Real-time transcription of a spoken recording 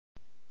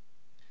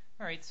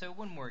Alright, so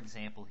one more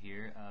example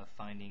here of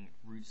finding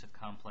roots of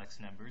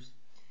complex numbers.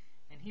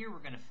 And here we're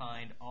going to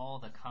find all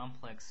the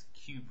complex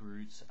cube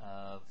roots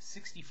of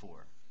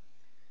 64.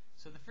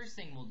 So the first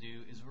thing we'll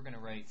do is we're going to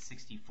write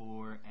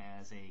 64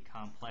 as a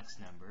complex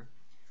number.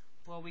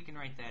 Well, we can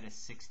write that as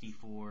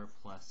 64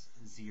 plus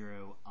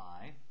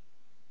 0i.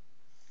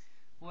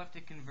 We'll have to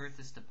convert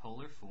this to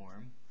polar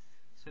form.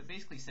 So it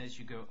basically says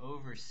you go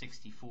over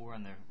 64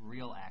 on the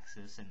real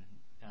axis and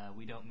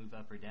we don't move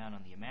up or down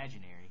on the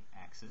imaginary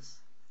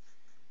axis.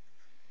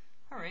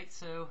 Alright,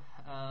 so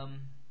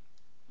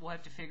we'll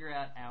have to figure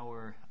out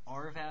our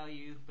r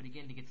value, but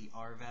again, to get the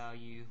r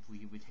value,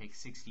 we would take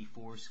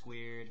 64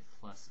 squared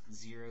plus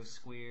 0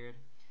 squared.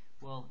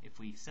 Well, if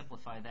we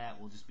simplify that,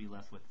 we'll just be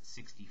left with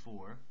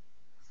 64.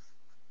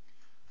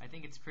 I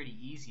think it's pretty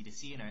easy to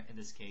see in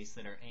this case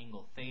that our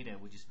angle theta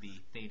would just be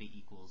theta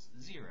equals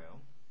 0.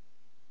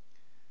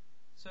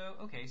 So,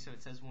 okay, so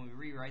it says when we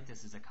rewrite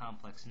this as a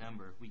complex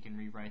number, we can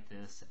rewrite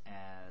this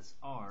as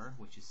r,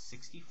 which is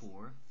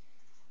 64.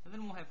 And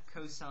then we'll have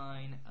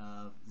cosine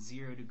of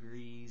 0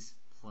 degrees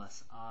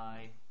plus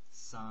I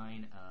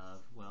sine of,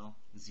 well,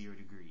 0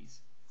 degrees.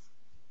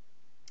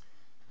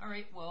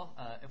 Alright, well,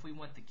 if we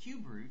want the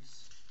cube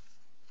roots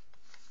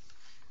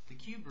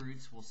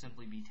will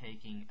simply be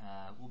taking,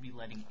 we'll be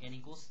letting n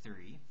equals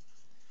 3.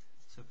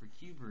 So for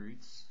cube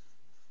roots,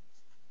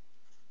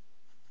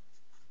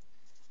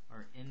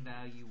 our n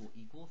value will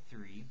equal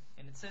 3.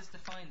 And it says to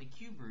find the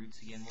cube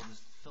roots, again, we'll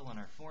just fill in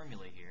our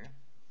formula here.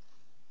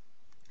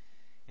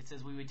 It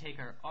says we would take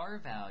our r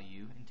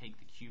value and take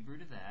the cube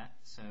root of that.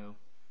 So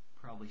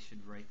probably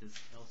should write this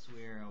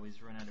elsewhere. I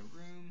always run out of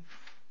room.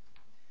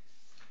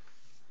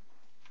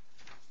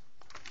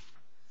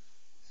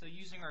 So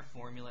using our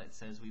formula, it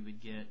says we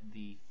would get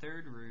the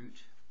third root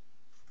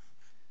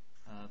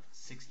of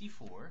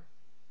 64.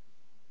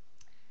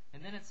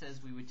 And then it says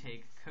we would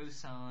take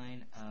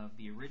cosine of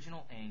the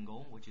original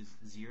angle, which is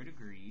 0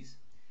 degrees,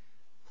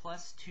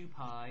 plus 2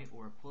 pi,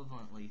 or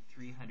equivalently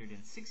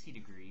 360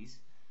 degrees,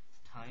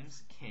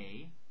 times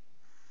k,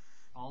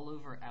 all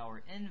over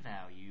our n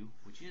value,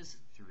 which is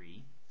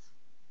 3,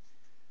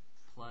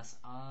 plus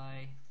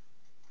I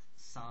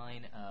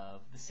sine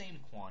of the same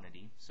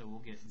quantity. So we'll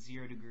get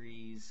 0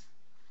 degrees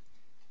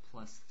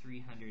plus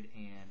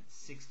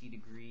 360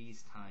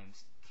 degrees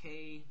times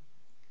k,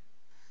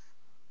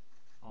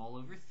 all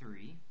over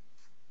 3.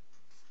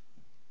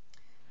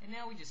 And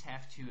now we just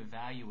have to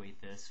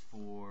evaluate this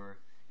for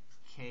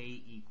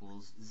k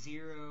equals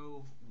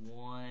 0,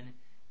 1.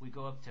 We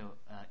go up to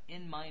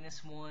n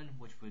minus 1,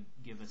 which would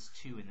give us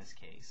 2 in this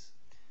case.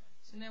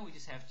 So now we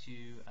just have to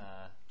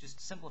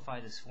just simplify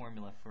this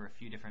formula for a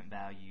few different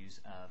values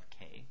of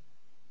k.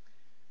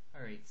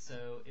 Alright,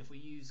 so if we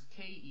use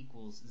k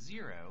equals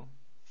 0,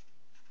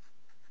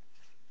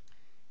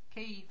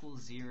 k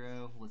equals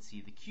 0, let's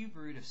see, the cube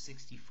root of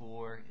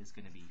 64 is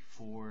going to be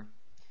 4.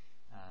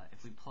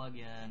 If we plug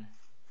in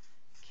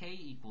k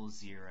equals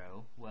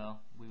 0, well,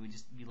 we would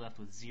just be left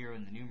with 0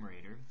 in the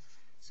numerator.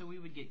 So we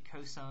would get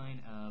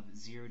cosine of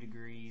 0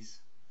 degrees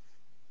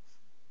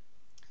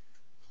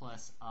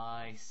plus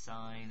I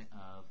sine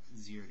of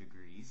 0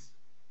 degrees.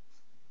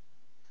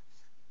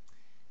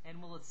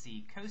 And well, let's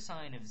see,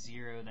 cosine of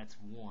 0, that's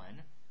 1.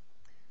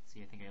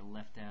 See, I think I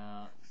left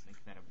out, let's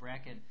make that a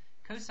bracket.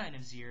 Cosine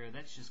of 0,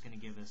 that's just going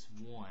to give us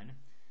 1.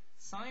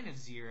 Sine of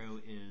 0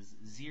 is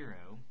 0.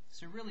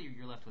 So really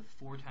you're left with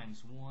 4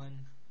 times 1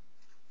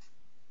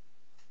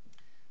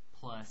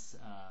 plus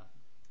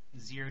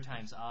 0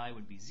 times I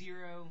would be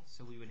 0,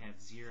 so we would have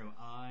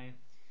 0i,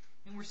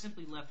 and we're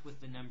simply left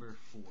with the number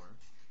 4.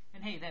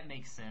 And hey, that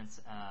makes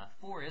sense.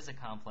 4 is a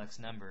complex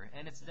number,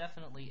 and it's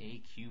definitely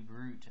a cube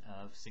root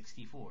of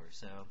 64,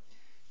 so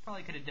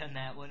probably could have done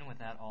that one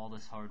without all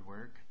this hard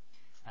work.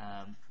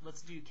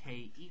 Let's do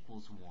k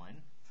equals 1.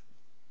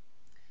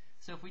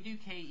 So if we do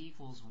k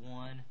equals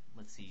 1,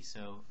 let's see,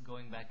 so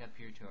going back up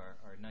here to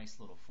our nice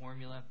little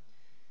formula,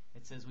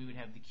 it says we would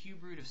have the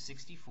cube root of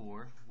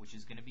 64, which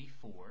is going to be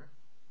 4.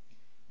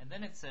 And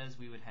then it says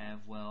we would have,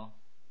 well,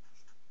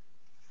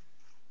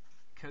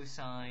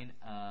 cosine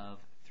of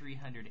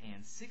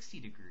 360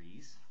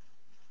 degrees,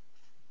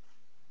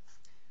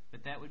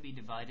 but that would be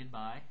divided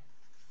by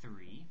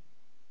 3,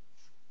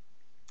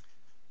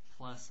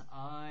 plus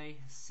I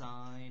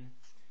sine,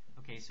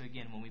 okay, so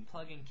again, when we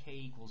plug in k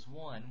equals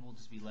 1, we'll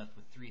just be left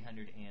with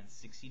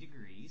 360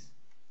 degrees,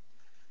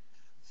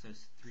 so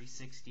it's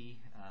 360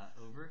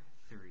 over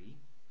 3.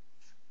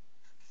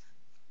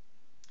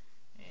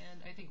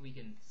 And I think we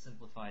can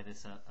simplify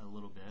this up a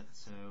little bit.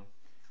 So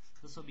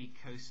this will be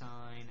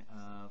cosine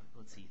of,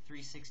 let's see,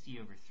 360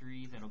 over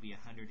 3, that'll be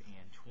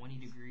 120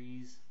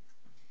 degrees,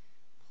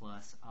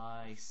 plus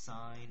I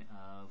sine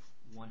of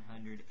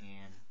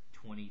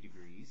 120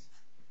 degrees.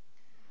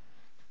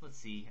 Let's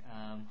see,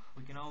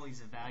 we can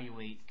always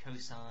evaluate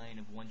cosine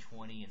of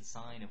 120 and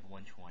sine of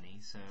 120,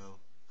 so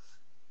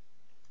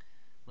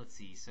let's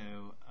see, so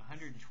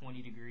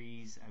 120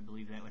 degrees, I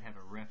believe that would have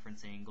a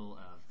reference angle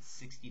of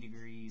 60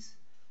 degrees.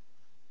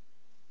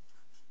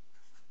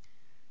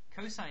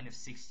 Cosine of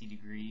 60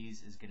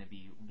 degrees is going to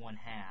be 1/2,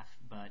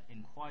 but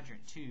in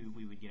quadrant 2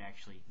 we would get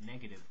actually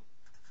negative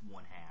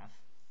 1/2.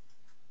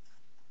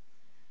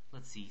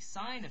 Let's see,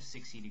 sine of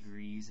 60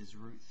 degrees is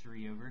root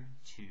 3 over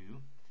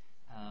 2.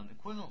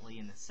 Equivalently,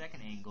 in the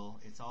second angle,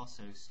 it's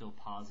also still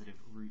positive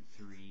root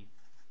 3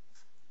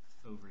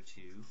 over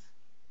 2.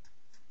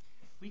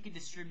 We could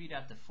distribute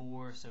out the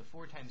 4, so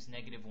 4 times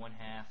negative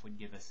 1/2 would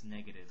give us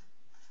negative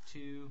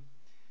 2.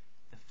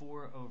 The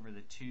 4 over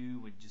the 2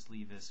 would just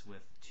leave us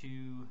with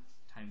 2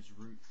 times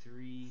root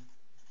 3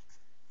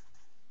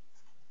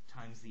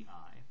 times the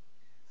I.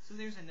 So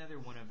there's another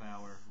one of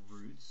our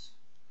roots.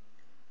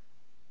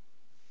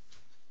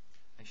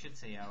 I should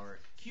say our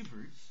cube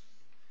roots.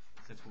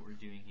 That's what we're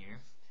doing here.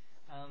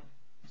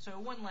 So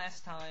one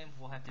last time,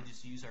 we'll have to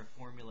just use our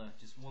formula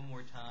just one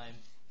more time.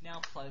 Now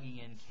plugging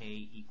in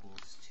k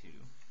equals 2.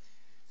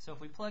 So if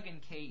we plug in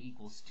k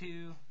equals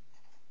 2,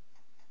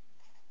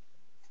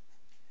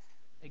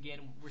 again,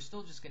 we're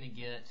still just going to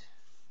get,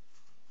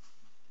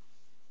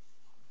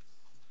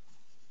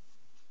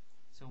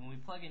 so when we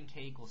plug in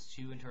k equals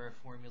 2 into our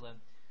formula,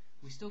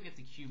 we still get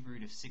the cube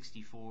root of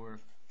 64,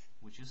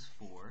 which is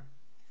 4.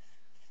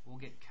 We'll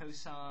get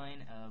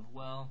cosine of,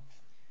 well,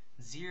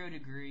 0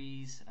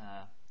 degrees,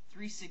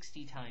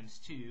 360 times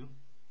 2,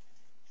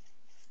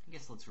 I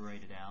guess let's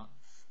write it out,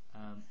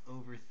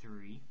 over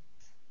 3,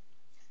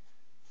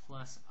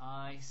 plus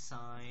I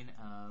sine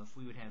of,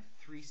 we would have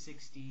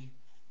 360,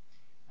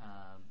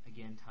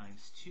 again,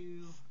 times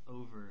 2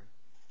 over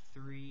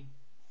 3.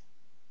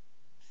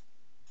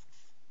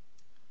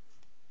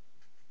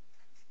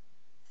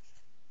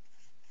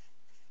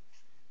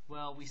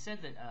 Well, we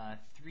said that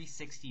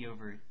 360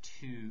 over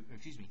 3,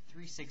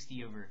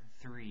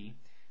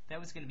 that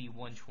was going to be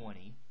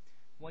 120.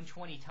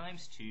 120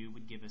 times 2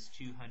 would give us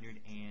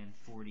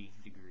 240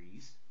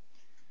 degrees,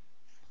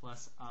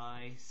 plus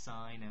I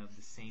sine of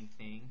the same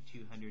thing,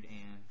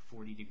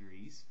 240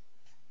 degrees.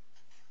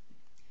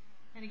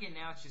 And again,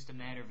 now it's just a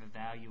matter of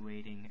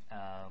evaluating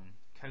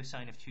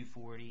cosine of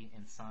 240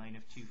 and sine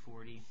of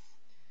 240.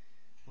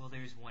 Well,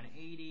 there's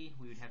 180.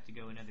 We would have to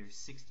go another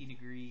 60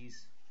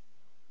 degrees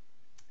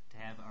to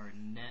have our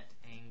net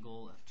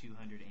angle of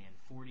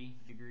 240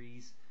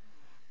 degrees.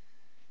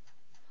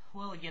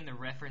 Well, again, the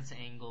reference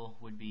angle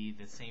would be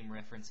the same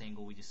reference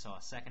angle we just saw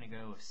a second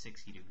ago of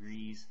 60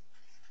 degrees.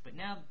 But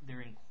now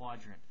they're in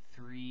quadrant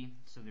 3,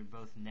 so they're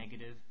both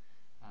negative.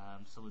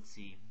 So let's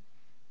see.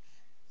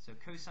 So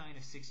cosine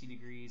of 60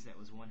 degrees, that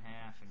was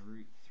 1/2, and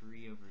root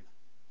 3 over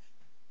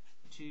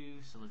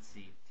 2. So let's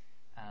see.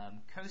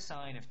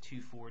 Cosine of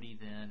 240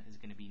 then is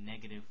going to be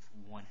negative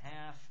 1/2,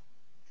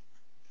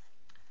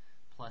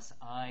 plus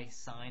I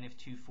sine of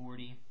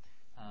 240.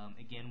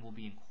 Again, we'll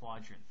be in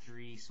quadrant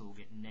 3, so we'll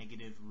get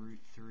negative root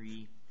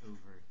 3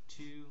 over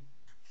 2.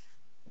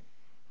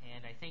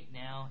 And I think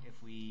now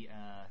if we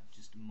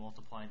just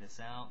multiply this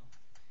out,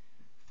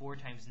 4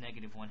 times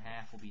negative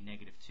 1/2 will be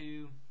negative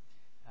 2.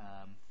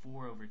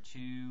 4 over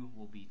 2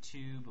 will be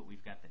 2, but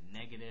we've got the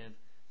negative.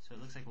 So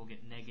it looks like we'll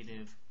get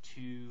negative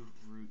 2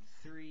 root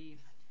 3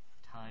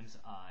 times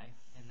I,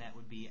 and that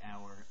would be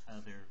our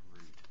other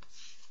root.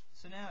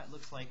 So now it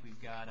looks like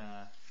we've got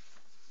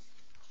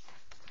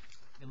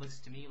it looks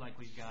to me like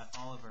we've got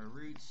all of our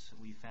roots.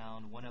 We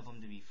found one of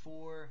them to be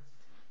 4.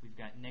 We've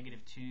got negative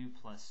 2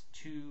 plus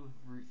 2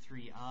 root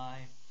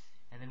 3I,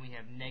 and then we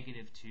have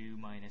negative 2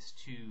 minus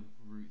 2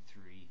 root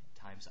 3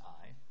 times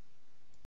I.